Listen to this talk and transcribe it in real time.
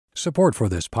Support for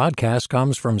this podcast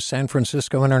comes from San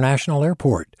Francisco International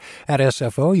Airport. At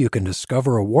SFO, you can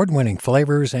discover award-winning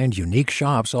flavors and unique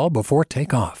shops all before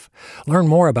takeoff. Learn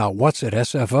more about what's at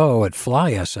SFO at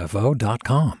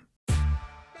flysfo.com.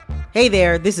 Hey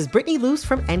there, this is Brittany Luce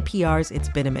from NPR's It's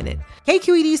Been a Minute.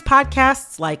 KQED's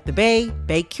podcasts like The Bay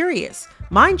Curious,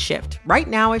 Mindshift, Right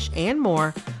Nowish, and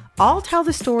more all tell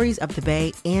the stories of the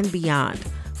Bay and beyond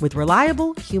with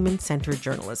reliable, human-centered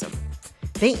journalism.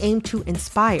 They aim to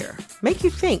inspire, make you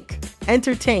think,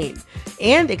 entertain,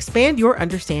 and expand your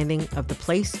understanding of the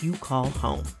place you call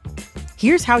home.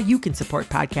 Here's how you can support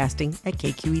podcasting at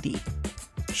KQED.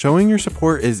 Showing your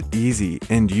support is easy,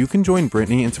 and you can join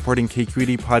Brittany in supporting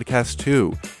KQED Podcast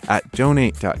too at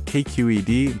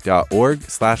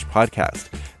donate.kqed.org/podcast.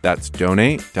 That's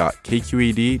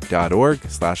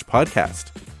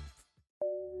donate.kqed.org/podcast.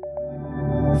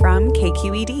 From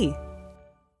KQED.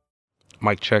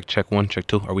 Mic check, check 1, check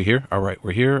 2. Are we here? All right,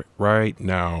 we're here right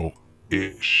now-ish.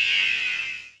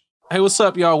 Hey, what's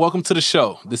up, y'all? Welcome to the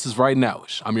show. This is Right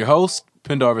Nowish. I'm your host,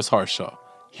 Pendarvis Harshaw,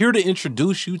 here to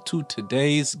introduce you to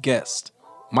today's guest,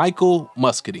 Michael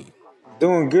Muscadine.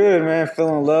 Doing good, man.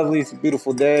 Feeling lovely. It's a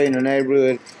beautiful day in the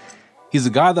neighborhood. He's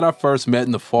a guy that I first met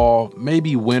in the fall,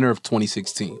 maybe winter of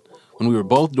 2016, when we were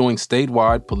both doing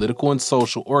statewide political and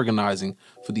social organizing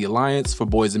for the Alliance for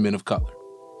Boys and Men of Color.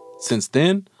 Since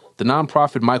then, the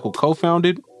nonprofit Michael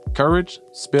co-founded, Courage,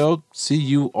 spelled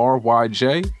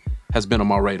C-U-R-Y-J, has been on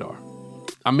my radar.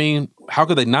 I mean, how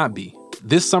could they not be?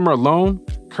 This summer alone,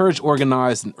 Courage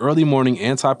organized an early morning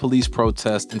anti-police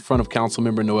protest in front of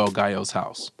Councilmember Noel Gallo's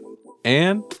house.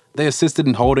 And they assisted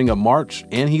in holding a march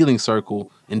and healing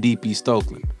circle in Deep East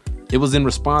Oakland. It was in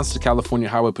response to California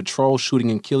Highway Patrol shooting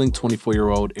and killing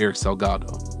 24-year-old Eric Salgado.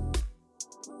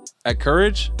 At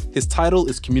Courage, his title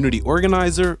is community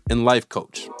organizer and life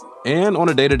coach. And on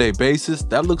a day-to-day basis,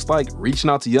 that looks like reaching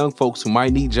out to young folks who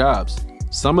might need jobs,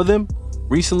 some of them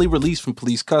recently released from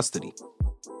police custody.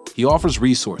 He offers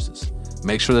resources,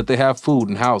 makes sure that they have food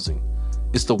and housing.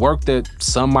 It's the work that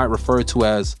some might refer to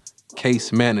as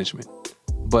case management.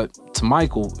 But to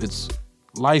Michael, it's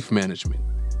life management.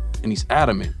 And he's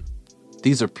adamant.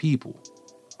 These are people,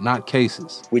 not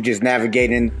cases. We're just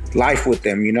navigating life with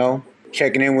them, you know?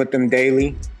 Checking in with them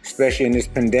daily, especially in this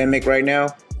pandemic right now.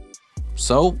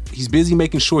 So he's busy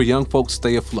making sure young folks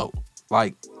stay afloat,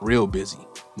 like real busy.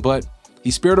 But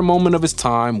he spared a moment of his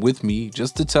time with me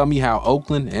just to tell me how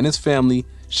Oakland and his family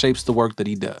shapes the work that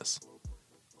he does.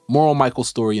 More on Michael's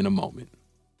story in a moment.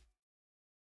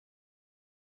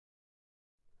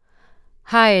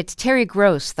 Hi, it's Terry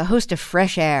Gross, the host of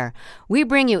Fresh Air. We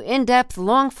bring you in-depth,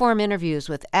 long-form interviews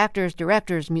with actors,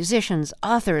 directors, musicians,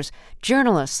 authors,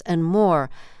 journalists, and more.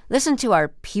 Listen to our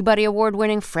Peabody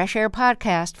Award-winning Fresh Air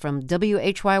podcast from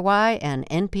WHYY and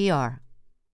NPR.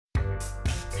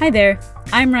 Hi there,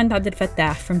 I'm Rand Abdel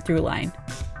Fattah from Throughline.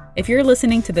 If you're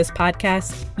listening to this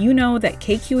podcast, you know that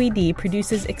KQED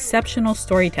produces exceptional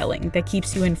storytelling that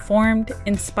keeps you informed,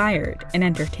 inspired, and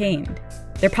entertained.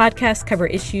 Their podcasts cover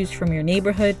issues from your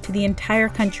neighborhood to the entire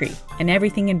country and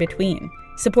everything in between.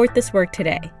 Support this work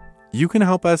today. You can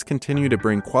help us continue to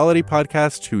bring quality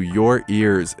podcasts to your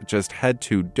ears. Just head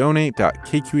to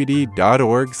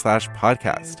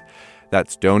donate.kqed.org/podcast.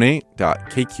 That's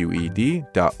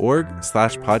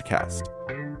donate.kqed.org/podcast.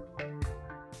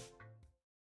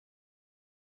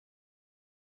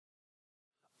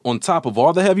 On top of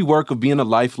all the heavy work of being a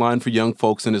lifeline for young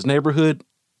folks in his neighborhood,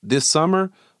 this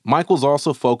summer, Michael's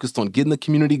also focused on getting the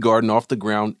community garden off the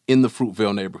ground in the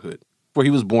Fruitvale neighborhood, where he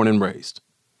was born and raised.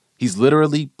 He's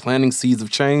literally planting seeds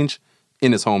of change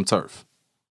in his home turf.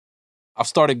 I've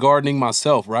started gardening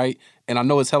myself, right? And I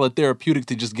know it's hella therapeutic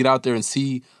to just get out there and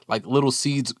see like little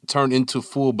seeds turn into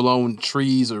full-blown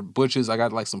trees or bushes. I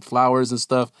got like some flowers and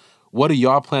stuff. What are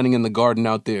y'all planting in the garden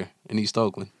out there in East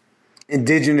Oakland?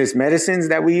 Indigenous medicines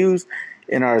that we use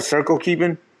in our circle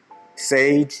keeping,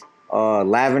 sage,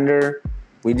 lavender.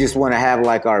 We just want to have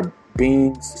like our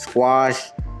beans, squash,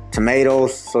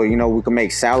 tomatoes, so, you know, we can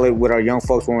make salad with our young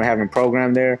folks when we're having a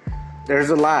program there. There's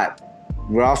a lot.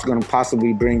 We're also going to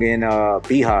possibly bring in a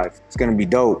beehive. It's going to be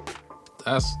dope.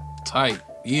 That's tight.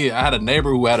 Yeah, I had a neighbor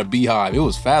who had a beehive. It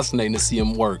was fascinating to see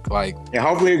him work. Yeah,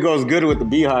 hopefully it goes good with the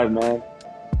beehive, man.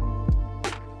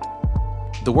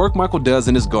 The work Michael does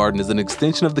in his garden is an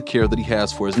extension of the care that he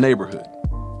has for his neighborhood.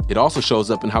 It also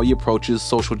shows up in how he approaches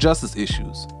social justice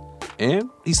issues. And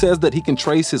he says that he can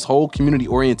trace his whole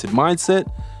community-oriented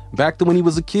mindset back to when he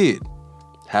was a kid,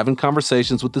 having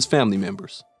conversations with his family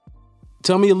members.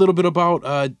 Tell me a little bit about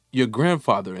your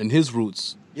grandfather and his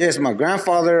roots. Yes, my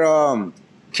grandfather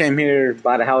came here,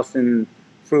 bought a house in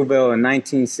Fruitvale in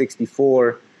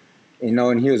 1964.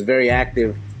 and he was very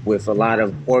active with a lot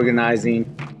of organizing,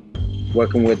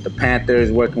 working with the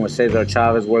Panthers, working with Cesar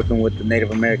Chavez, working with the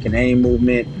Native American AIM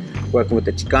movement, working with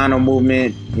the Chicano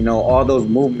movement, all those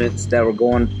movements that were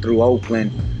going through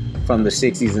Oakland from the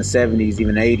 60s and 70s,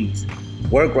 even 80s.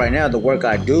 Work right now, the work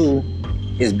I do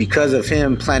is because of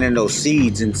him planting those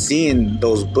seeds and seeing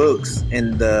those books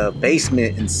in the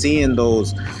basement and seeing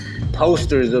those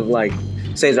posters of like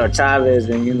Cesar Chavez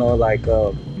and,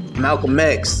 Malcolm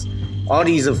X, all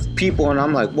these of people. And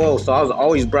I'm like, whoa. So I was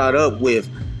always brought up with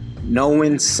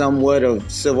knowing somewhat of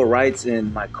civil rights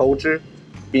in my culture,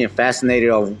 being fascinated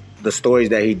of the stories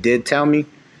that he did tell me.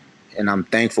 And I'm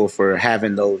thankful for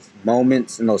having those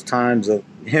moments and those times of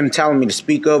him telling me to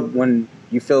speak up when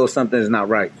you feel something is not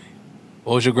right.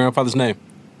 What was your grandfather's name?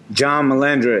 John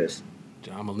Melendres.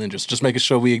 John Melendres. Just making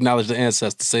sure we acknowledge the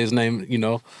ancestors, say his name,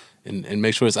 and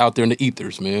make sure it's out there in the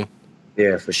ethers, man.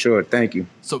 Yeah, for sure. Thank you.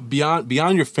 So beyond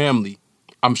your family,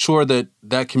 I'm sure that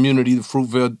community, the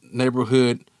Fruitvale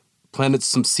neighborhood, planted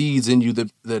some seeds in you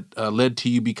that led to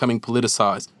you becoming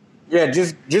politicized. Yeah,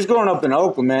 just growing up in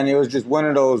Oakland, man, it was just one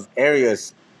of those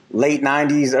areas, late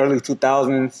 90s, early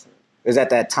 2000s. It was at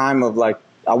that time of, like,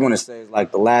 I want to say it's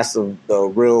like the last of the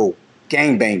real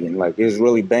gang banging. Like, it was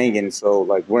really banging. So,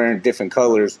 like, wearing different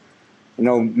colors,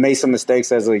 made some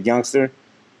mistakes as a youngster,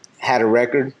 had a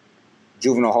record,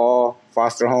 juvenile hall,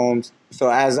 foster homes. So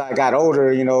as I got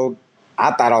older,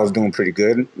 I thought I was doing pretty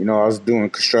good. I was doing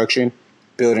construction,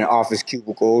 building office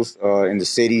cubicles in the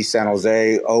city, San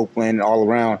Jose, Oakland, all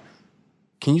around.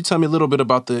 Can you tell me a little bit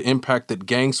about the impact that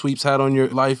gang sweeps had on your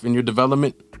life and your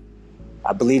development?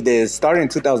 I believe that it started in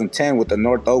 2010 with the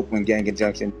North Oakland gang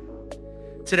injunction.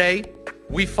 Today,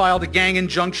 we filed a gang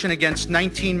injunction against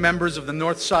 19 members of the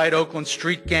Northside Oakland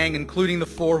Street Gang, including the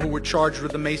 4 who were charged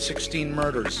with the May 16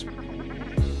 murders.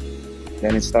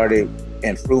 Then it started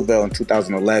in Fruitvale in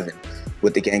 2011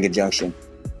 with the gang injunction.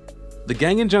 The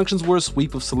gang injunctions were a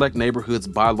sweep of select neighborhoods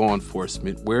by law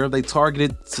enforcement where they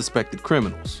targeted suspected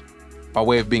criminals. By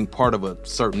way of being part of a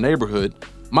certain neighborhood,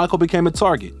 Michael became a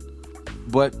target.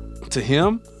 But to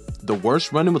him, the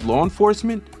worst run-in with law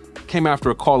enforcement came after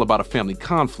a call about a family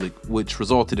conflict, which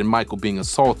resulted in Michael being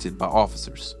assaulted by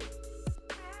officers.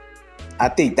 I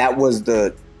think that was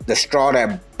the straw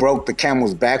that broke the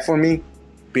camel's back for me,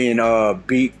 being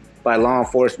beat by law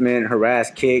enforcement,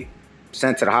 harassed, kicked,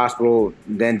 sent to the hospital,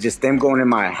 then just them going in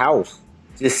my house.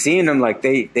 Just seeing them like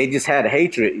they just had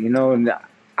hatred, and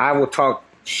I would talk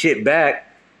shit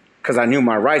back because I knew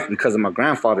my rights because of my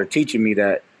grandfather teaching me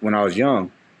that when I was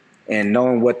young and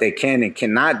knowing what they can and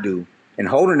cannot do and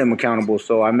holding them accountable.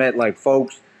 So I met like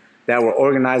folks that were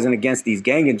organizing against these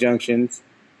gang injunctions,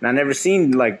 and I never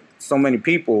seen like so many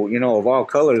people, of all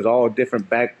colors, all different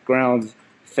backgrounds,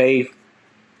 faith,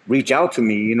 reach out to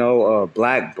me,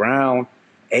 black, brown,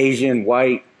 Asian,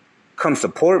 white, come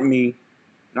support me.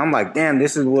 And I'm like, damn,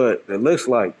 this is what it looks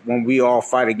like when we all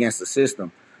fight against the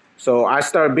system. So I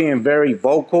started being very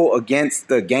vocal against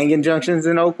the gang injunctions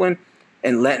in Oakland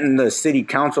and letting the city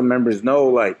council members know,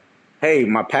 like, hey,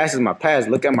 my past is my past.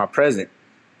 Look at my present.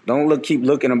 Don't keep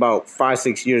looking about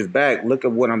 5-6 years back. Look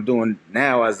at what I'm doing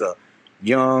now as a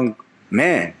young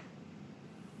man.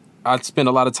 I spent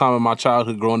a lot of time in my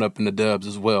childhood growing up in the Dubs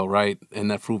as well, right, in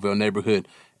that Fruitvale neighborhood.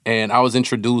 And I was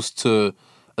introduced to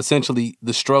essentially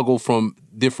the struggle from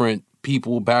different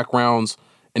people, backgrounds,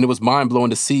 and it was mind-blowing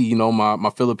to see, my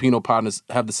Filipino partners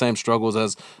have the same struggles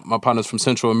as my partners from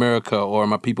Central America or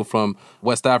my people from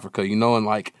West Africa, and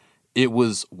like it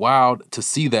was wild to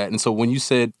see that. And so when you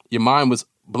said your mind was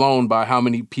blown by how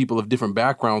many people of different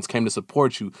backgrounds came to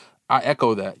support you, I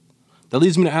echo that. That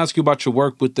leads me to ask you about your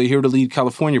work with the Here to Lead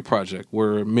California project,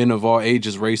 where men of all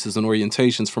ages, races, and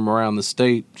orientations from around the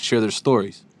state share their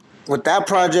stories. With that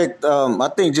project, I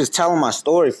think just telling my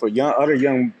story for other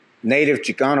young Native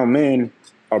Chicano men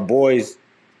or boys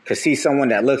could see someone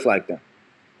that looks like them,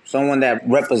 someone that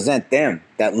represent them,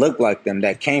 that look like them,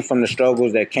 that came from the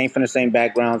struggles, that came from the same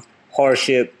backgrounds,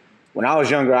 hardship. When I was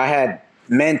younger, I had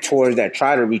mentors that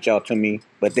tried to reach out to me,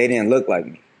 but they didn't look like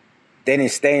me. They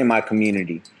didn't stay in my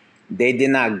community. They did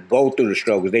not go through the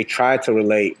struggles. They tried to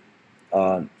relate.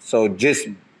 So just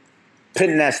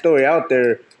putting that story out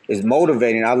there is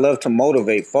motivating. I love to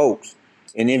motivate folks.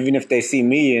 And even if they see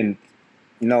me in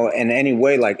any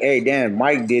way, like, hey, damn,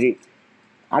 Mike did it,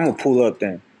 I'm going to pull up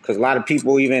then. Because a lot of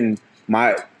people, even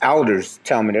my elders,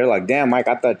 tell me, they're like, damn, Mike,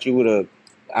 I thought you would have,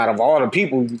 out of all the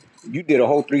people, you did a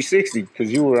whole 360.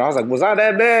 Because I was like, was I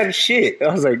that bad? Shit.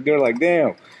 They're like,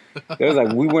 damn. They're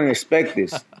like, we wouldn't expect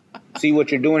this. See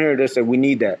what you're doing here? They said, we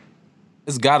need that.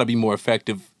 It's got to be more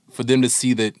effective for them to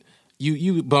see that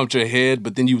you bumped your head,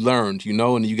 but then you learned,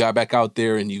 and you got back out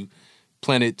there and you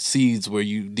planted seeds where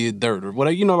you did dirt or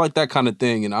whatever, like that kind of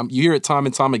thing. And you hear it time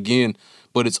and time again,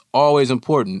 but it's always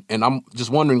important. And I'm just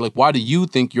wondering, like, why do you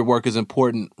think your work is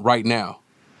important right now?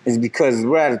 It's because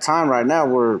we're at a time right now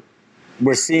where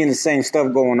we're seeing the same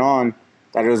stuff going on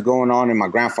that was going on in my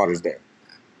grandfather's day.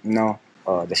 The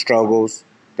struggles,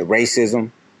 the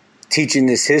racism, teaching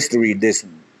this history, this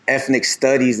ethnic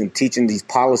studies, and teaching these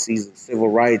policies of civil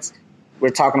rights. We're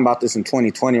talking about this in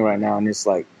 2020 right now, and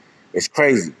it's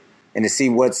crazy. And to see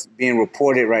what's being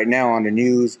reported right now on the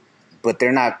news, but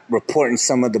they're not reporting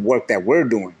some of the work that we're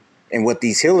doing and what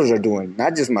these healers are doing,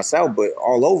 not just myself, but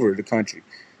all over the country.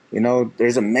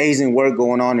 There's amazing work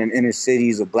going on in inner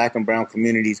cities of Black and brown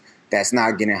communities that's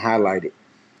not getting highlighted.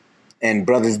 And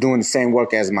brothers doing the same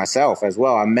work as myself as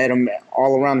well. I met them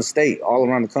all around the state, all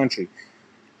around the country.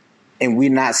 And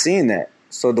we're not seeing that.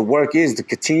 So the work is to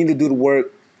continue to do the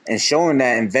work and showing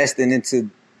that, investing into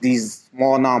these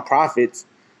small nonprofits,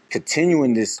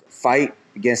 continuing this fight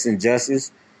against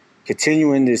injustice,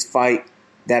 continuing this fight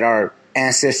that our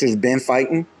ancestors been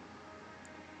fighting,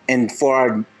 and for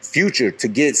our future to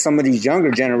get some of these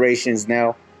younger generations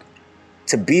now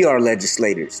to be our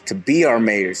legislators, to be our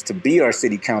mayors, to be our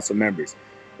city council members,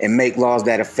 and make laws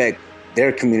that affect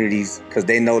their communities because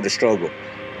they know the struggle.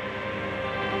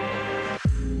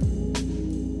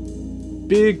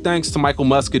 Big thanks to Michael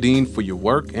Muscadine for your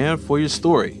work and for your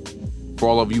story. For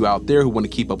all of you out there who want to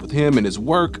keep up with him and his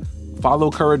work,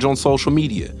 follow Courage on social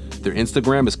media. Their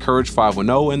Instagram is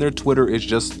Courage510 and their Twitter is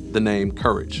just the name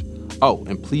Courage. Oh,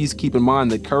 and please keep in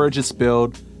mind that Courage is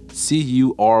spelled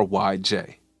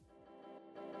Curyj.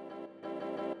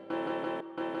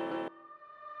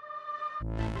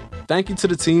 Thank you to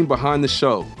the team behind the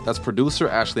show. That's producer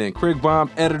Ashley Ann Krigbaum,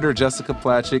 editor Jessica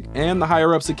Platchik, and the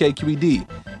higher-ups at KQED,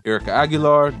 Erica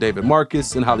Aguilar, David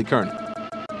Marcus, and Holly Kernan.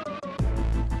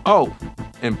 Oh,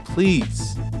 and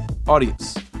please,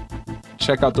 audience,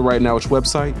 check out the Right Nowish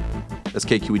website. That's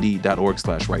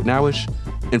kqed.org/rightnowish.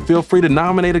 And feel free to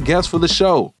nominate a guest for the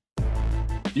show.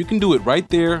 You can do it right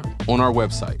there on our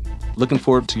website. Looking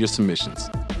forward to your submissions.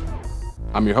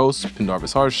 I'm your host,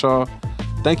 Pendarvis Harshaw.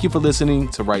 Thank you for listening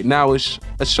to Right Nowish,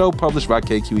 a show published by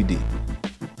KQED.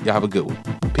 Y'all have a good one.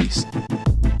 Peace.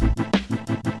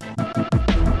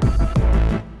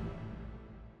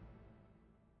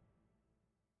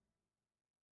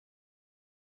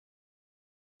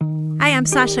 Hi, I'm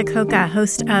Sasha Coca,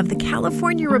 host of the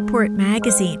California Report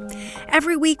magazine.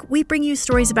 Every week, we bring you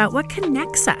stories about what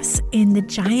connects us in the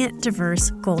giant,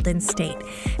 diverse Golden State.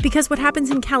 Because what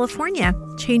happens in California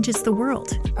changes the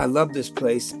world. I love this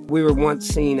place. We were once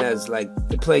seen as like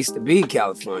the place to be,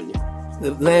 California.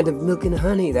 The land of milk and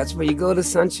honey. That's where you go to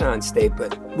Sunshine State,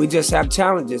 but we just have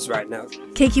challenges right now.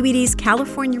 KQED's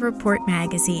California Report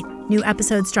magazine. New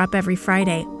episodes drop every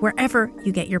Friday, wherever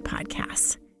you get your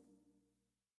podcasts.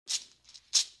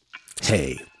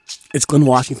 Hey, it's Glenn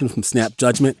Washington from Snap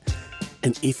Judgment.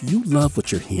 And if you love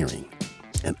what you're hearing,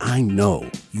 and I know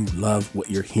you love what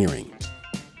you're hearing,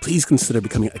 please consider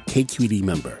becoming a KQED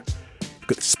member. You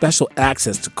get special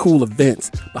access to cool events,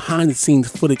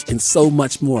 behind-the-scenes footage, and so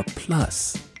much more.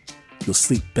 Plus, you'll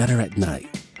sleep better at night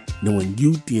knowing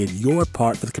you did your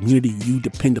part for the community you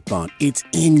depend upon. It's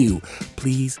in you.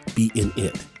 Please be in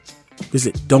it.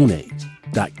 Visit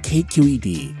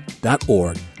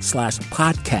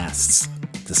donate.kqed.org/podcasts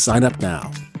to sign up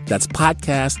now. That's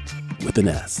podcast with an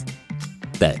S.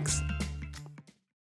 Thanks.